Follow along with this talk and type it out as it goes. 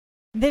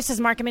This is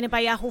Market Minute by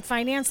Yahoo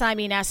Finance. I'm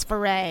Ines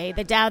Ferre.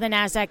 The Dow, the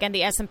Nasdaq, and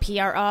the S&P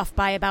are off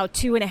by about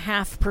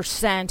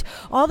 2.5%.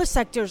 All the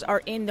sectors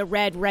are in the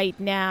red right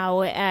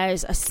now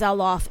as a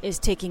sell-off is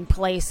taking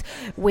place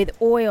with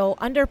oil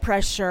under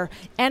pressure.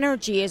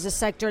 Energy is a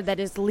sector that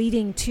is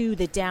leading to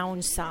the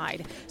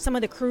downside. Some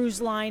of the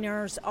cruise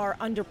liners are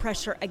under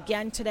pressure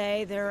again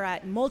today. They're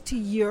at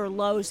multi-year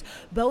lows.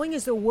 Boeing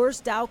is the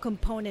worst Dow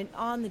component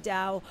on the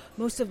Dow.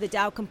 Most of the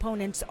Dow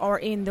components are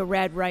in the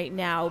red right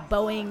now.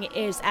 Boeing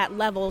is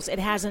at levels it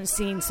hasn't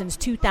seen since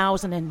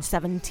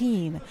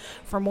 2017.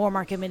 For more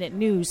Market Minute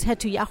news, head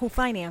to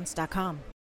yahoofinance.com.